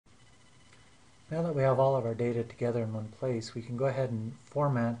Now that we have all of our data together in one place, we can go ahead and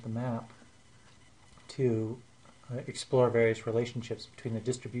format the map to explore various relationships between the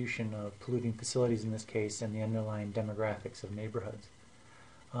distribution of polluting facilities in this case and the underlying demographics of neighborhoods.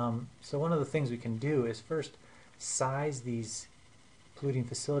 So one of the things we can do is first size these polluting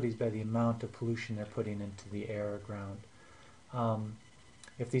facilities by the amount of pollution they're putting into the air or ground.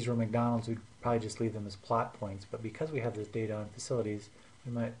 If these were McDonald's, we'd probably just leave them as plot points, but because we have this data on facilities,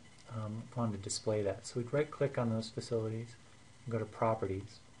 we might want to display that. So we'd right-click on those facilities and go to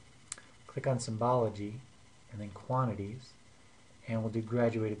Properties, click on Symbology, and then Quantities, and we'll do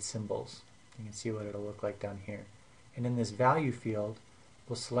graduated symbols. You can see what it'll look like down here. And in this value field,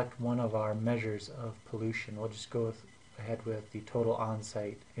 we'll select one of our measures of pollution. We'll just go ahead with the total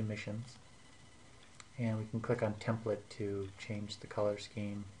on-site emissions. And we can click on Template to change the color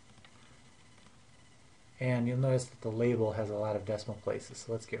scheme. And you'll notice that the label has a lot of decimal places,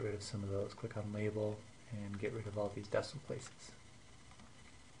 so let's get rid of some of those. Click on Label and get rid of all these decimal places.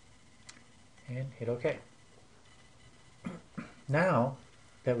 And hit OK. Now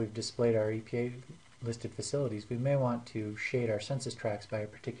that we've displayed our EPA listed facilities, we may want to shade our census tracts by a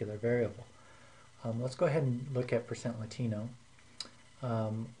particular variable. Let's go ahead and look at %Latino.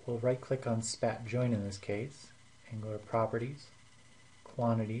 We'll right-click on Spat Join in this case and go to Properties,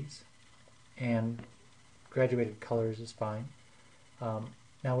 Quantities, and graduated colors is fine.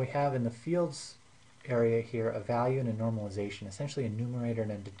 Now we have in the fields area here a value and a normalization, essentially a numerator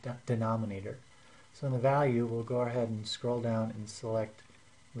and a denominator. So in the value, we'll go ahead and scroll down and select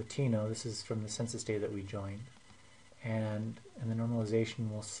Latino. This is from the census data that we joined. And in the normalization,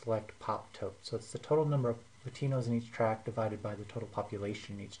 we'll select pop tote. So it's the total number of Latinos in each tract divided by the total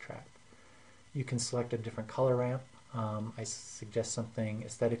population in each tract. You can select a different color ramp. I suggest something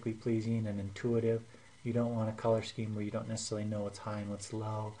aesthetically pleasing and intuitive. You don't want a color scheme where you don't necessarily know what's high and what's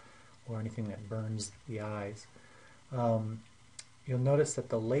low, or anything that burns the eyes. You'll notice that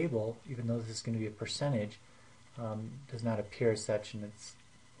the label, even though this is going to be a percentage, does not appear as such, and it's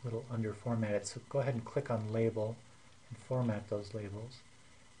a little under formatted. So go ahead and click on Label and format those labels.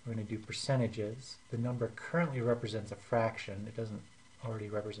 We're going to do percentages. The number currently represents a fraction. It doesn't already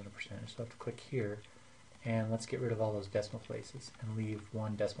represent a percentage, so I have to click here, and let's get rid of all those decimal places and leave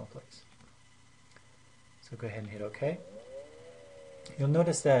one decimal place. So go ahead and hit OK. You'll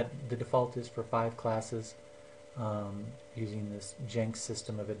notice that the default is for 5 classes using this Jenks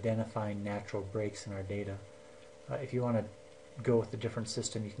system of identifying natural breaks in our data. If you want to go with a different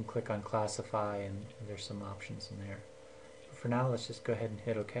system, you can click on Classify, and there's some options in there. But for now, let's just go ahead and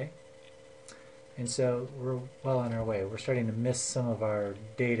hit OK. And so we're well on our way. We're starting to miss some of our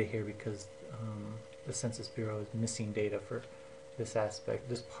data here because the Census Bureau is missing data for this aspect,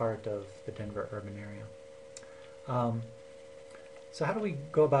 this part of the Denver urban area. So how do we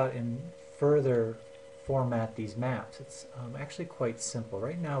go about and further format these maps? It's actually quite simple.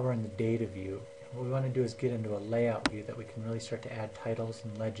 Right now we're in the data view. What we want to do is get into a layout view that we can really start to add titles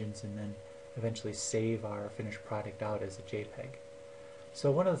and legends and then eventually save our finished product out as a JPEG.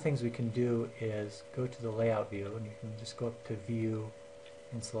 So one of the things we can do is go to the layout view, and you can just go up to View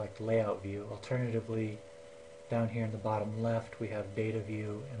and select Layout View. Alternatively, down here in the bottom left we have Data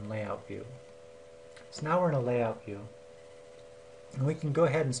View and Layout View. So now we're in a layout view, and we can go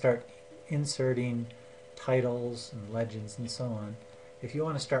ahead and start inserting titles and legends and so on. If you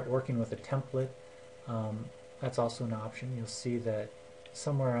want to start working with a template, that's also an option. You'll see that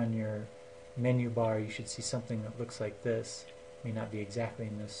somewhere on your menu bar you should see something that looks like this. It may not be exactly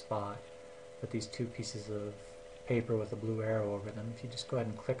in this spot, but these 2 pieces of paper with a blue arrow over them. If you just go ahead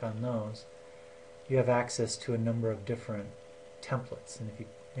and click on those, you have access to a number of different templates. And if you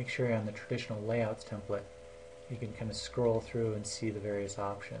make sure you're on the traditional layouts template, you can kind of scroll through and see the various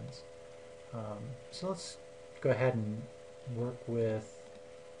options. So let's go ahead and work with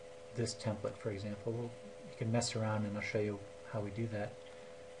this template, for example. You can mess around and I'll show you how we do that.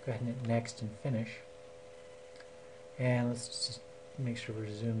 Go ahead and hit Next and Finish. And let's just make sure we're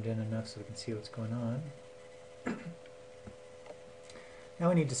zoomed in enough so we can see what's going on. Now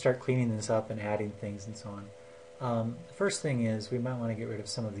we need to start cleaning this up and adding things and so on. The first thing is we might want to get rid of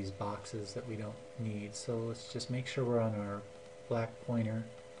some of these boxes that we don't need. So let's just make sure we're on our black pointer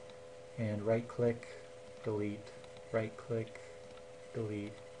and right-click, delete, right-click,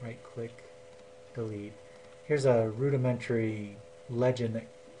 delete, right-click, delete. Here's a rudimentary legend that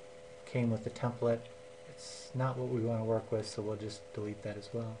came with the template. It's not what we want to work with, so we'll just delete that as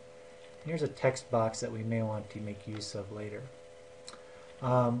well. And here's a text box that we may want to make use of later.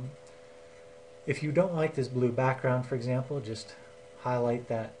 If you don't like this blue background, for example, just highlight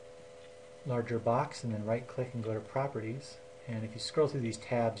that larger box and then right-click and go to Properties And if you scroll through these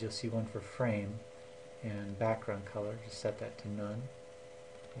tabs, you'll see one for frame and background color. Just set that to none.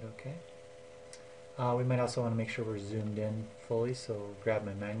 Hit OK. We might also want to make sure we're zoomed in fully, so grab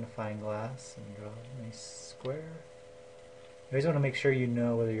my magnifying glass and draw a nice square. You always want to make sure you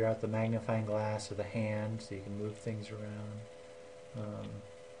know whether you're at the magnifying glass or the hand, so you can move things around.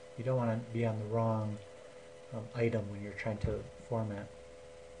 You don't want to be on the wrong item when you're trying to format.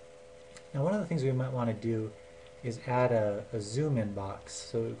 Now, one of the things we might want to do is add a zoom in box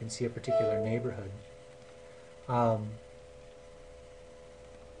so we can see a particular neighborhood. Let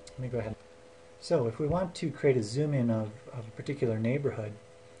me go ahead. So if we want to create a zoom in of a particular neighborhood,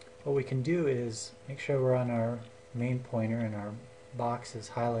 what we can do is make sure we're on our main pointer and our box is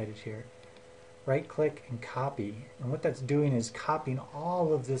highlighted here. Right click and copy, and what that's doing is copying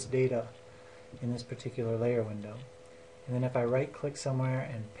all of this data in this particular layer window. And then if I right click somewhere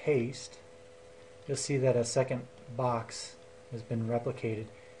and paste, you'll see that a second box has been replicated,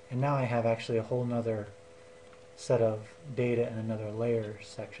 and now I have actually a whole nother set of data in another layer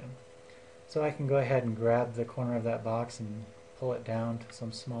section. So I can go ahead and grab the corner of that box and pull it down to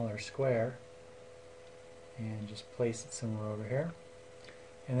some smaller square and just place it somewhere over here.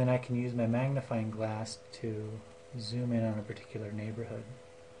 And then I can use my magnifying glass to zoom in on a particular neighborhood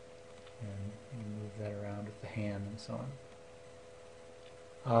and move that around with the hand and so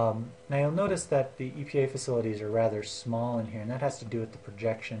on. Now you'll notice that the EPA facilities are rather small in here, and that has to do with the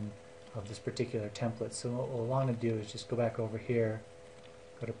projection of this particular template. So what we'll want to do is just go back over here,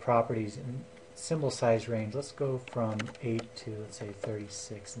 go to properties and symbol size range. Let's go from 8 to, let's say,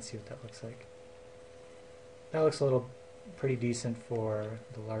 36 and see what that looks like. That looks a little pretty decent for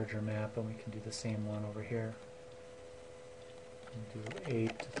the larger map, and we can do the same one over here. And do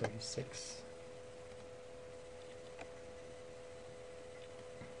 8 to 36.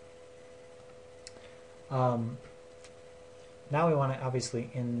 Now we want to obviously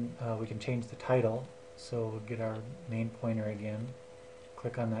we can change the title, so we'll get our main pointer again.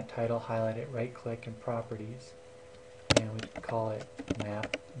 Click on that title, highlight it, right click in properties, and we call it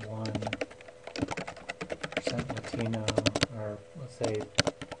map 1% Latino, or let's say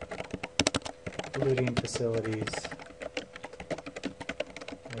polluting facilities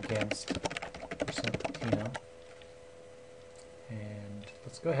against % Latino. And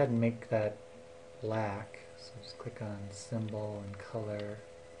let's go ahead and make that black. So just click on symbol and color,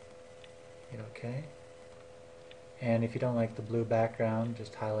 hit OK. And if you don't like the blue background,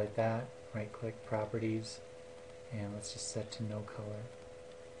 just highlight that, right click properties, and let's just set to no color.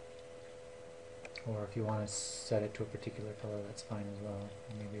 Or if you want to set it to a particular color, that's fine as well.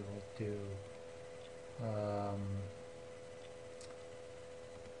 Maybe we'll do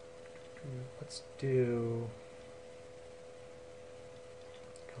let's do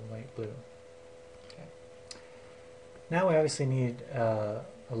a light blue. Okay. Now we obviously need a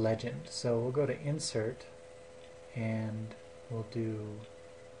legend, so we'll go to Insert and we'll do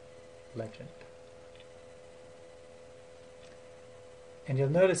legend. And you'll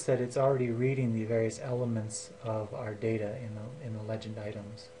notice that it's already reading the various elements of our data in the legend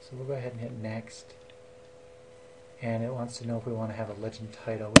items. So we'll go ahead and hit next. And it wants to know if we want to have a legend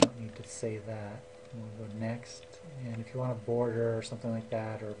title. We don't need to say that. And we'll go next. And if you want a border or something like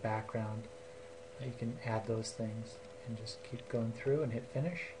that, or a background, you can add those things and just keep going through and hit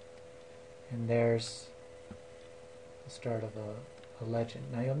finish. And there's the start of a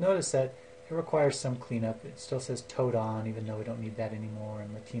legend. Now you'll notice that it requires some cleanup. It still says tote on, even though we don't need that anymore,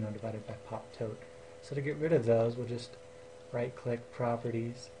 and Latino divided by pop tote. So to get rid of those, we'll just right click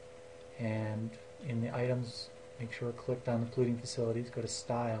properties, and in the items, make sure we're clicked on the polluting facilities, go to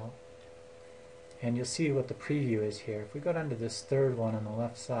style, and you'll see what the preview is here. If we go down to this third one on the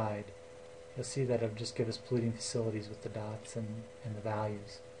left side, you'll see that it'll just give us polluting facilities with the dots and the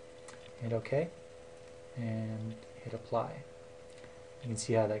values. Hit OK, and hit apply. You can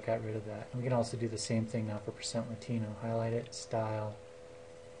see how that got rid of that. And we can also do the same thing now for % Latino. Highlight it, style,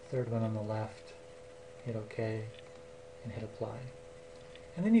 third one on the left, hit OK, and hit apply.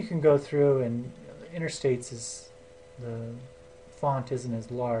 And then you can go through, and interstates is, the font isn't as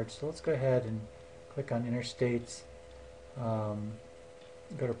large, so let's go ahead and click on interstates,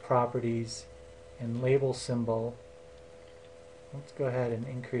 go to properties, and label symbol. Let's go ahead and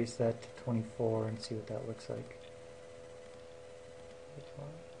increase that to 24 and see what that looks like.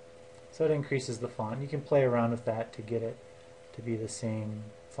 So it increases the font. You can play around with that to get it to be the same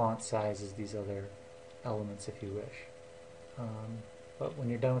font size as these other elements if you wish. But when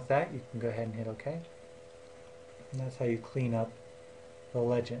you're done with that, you can go ahead and hit OK. And that's how you clean up the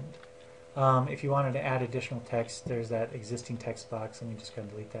legend. If you wanted to add additional text, there's that existing text box. Let me just go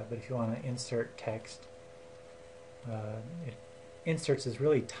and delete that. But if you want to insert text, it inserts this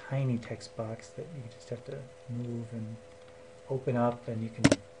really tiny text box that you just have to move and open up, and you can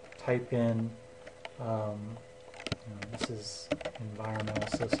type in, this is environmental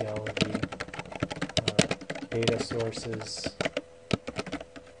sociology, data sources,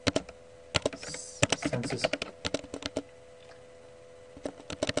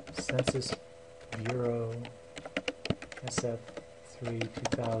 Census Bureau, SF3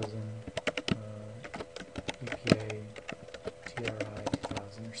 2000, EPA, TRI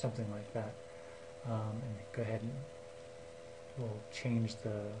 2000, or something like that. And go ahead and we'll change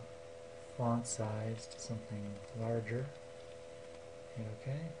the font size to something larger. Hit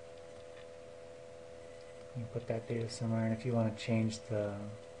OK. You put that data somewhere, and if you want to change the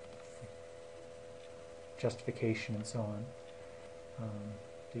justification and so on,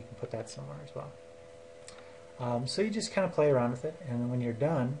 you can put that somewhere as well. So you just kind of play around with it, and when you're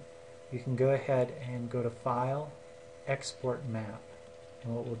done, you can go ahead and go to File, Export Map.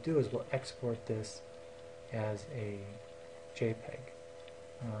 And what we'll do is we'll export this as a JPEG.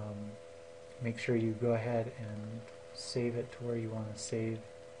 Make sure you go ahead and save it to where you want to save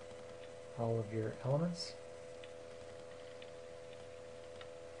all of your elements.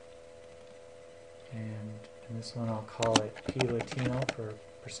 And in this one I'll call it P-Latino for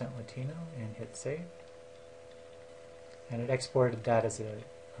 %Latino and hit save. And it exported that as a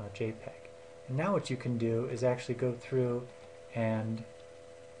JPEG. And now what you can do is actually go through and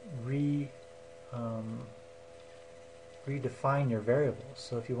redefine your variables.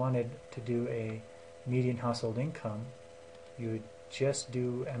 So if you wanted to do a median household income, you would just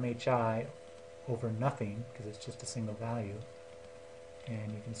do MHI over nothing, because it's just a single value,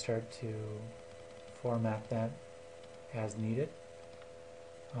 and you can start to format that as needed.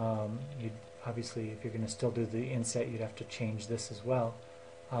 You'd obviously, if you're going to still do the inset, you'd have to change this as well.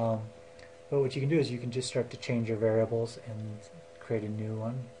 But what you can do is you can just start to change your variables and create a new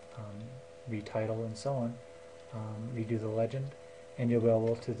one, retitle and so on, redo the legend, and you'll be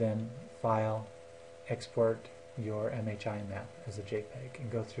able to then file, export your MHI map as a JPEG and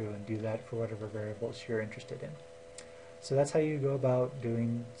go through and do that for whatever variables you're interested in. So that's how you go about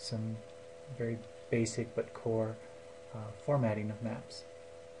doing some very basic but core formatting of maps.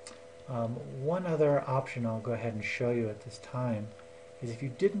 One other option I'll go ahead and show you at this time is if you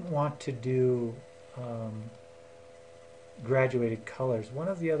didn't want to do graduated colors, one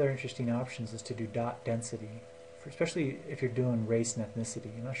of the other interesting options is to do dot density, especially if you're doing race and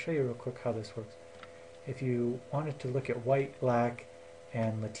ethnicity. And I'll show you real quick how this works. If you wanted to look at white, black,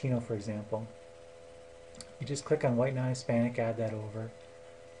 and Latino, for example, you just click on white non-Hispanic, add that over,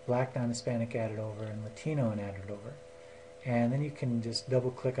 black non-Hispanic, add it over, and Latino, and add it over. And then you can just double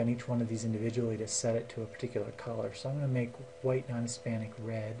click on each one of these individually to set it to a particular color. So I'm going to make white non-Hispanic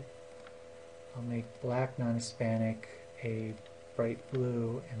red. I'll make black non-Hispanic a bright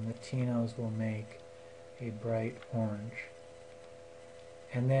blue, and Latinos will make a bright orange.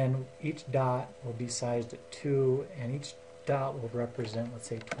 And then each dot will be sized at 2, and each dot will represent, let's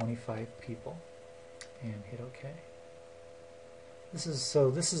say, 25 people. And hit OK. This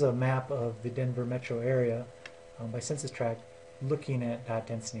is a map of the Denver metro area by census tract, looking at dot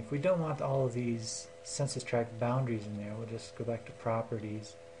density. If we don't want all of these census tract boundaries in there, we'll just go back to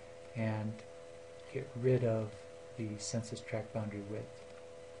Properties and get rid of the census tract boundary width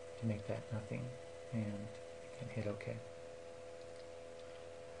to make that nothing, and you can hit OK.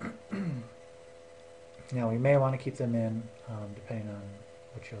 Now we may want to keep them in depending on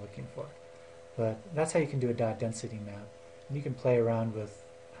what you're looking for, but that's how you can do a dot density map, and you can play around with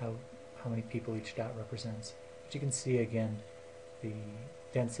how many people each dot represents. But you can see again the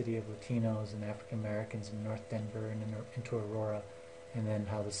density of Latinos and African Americans in North Denver and into Aurora, and then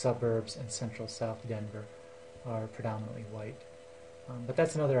how the suburbs and central South Denver are predominantly white. But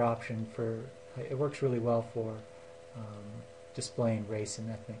that's another option for, it works really well for displaying race and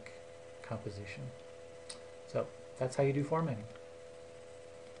ethnic composition. So that's how you do formatting.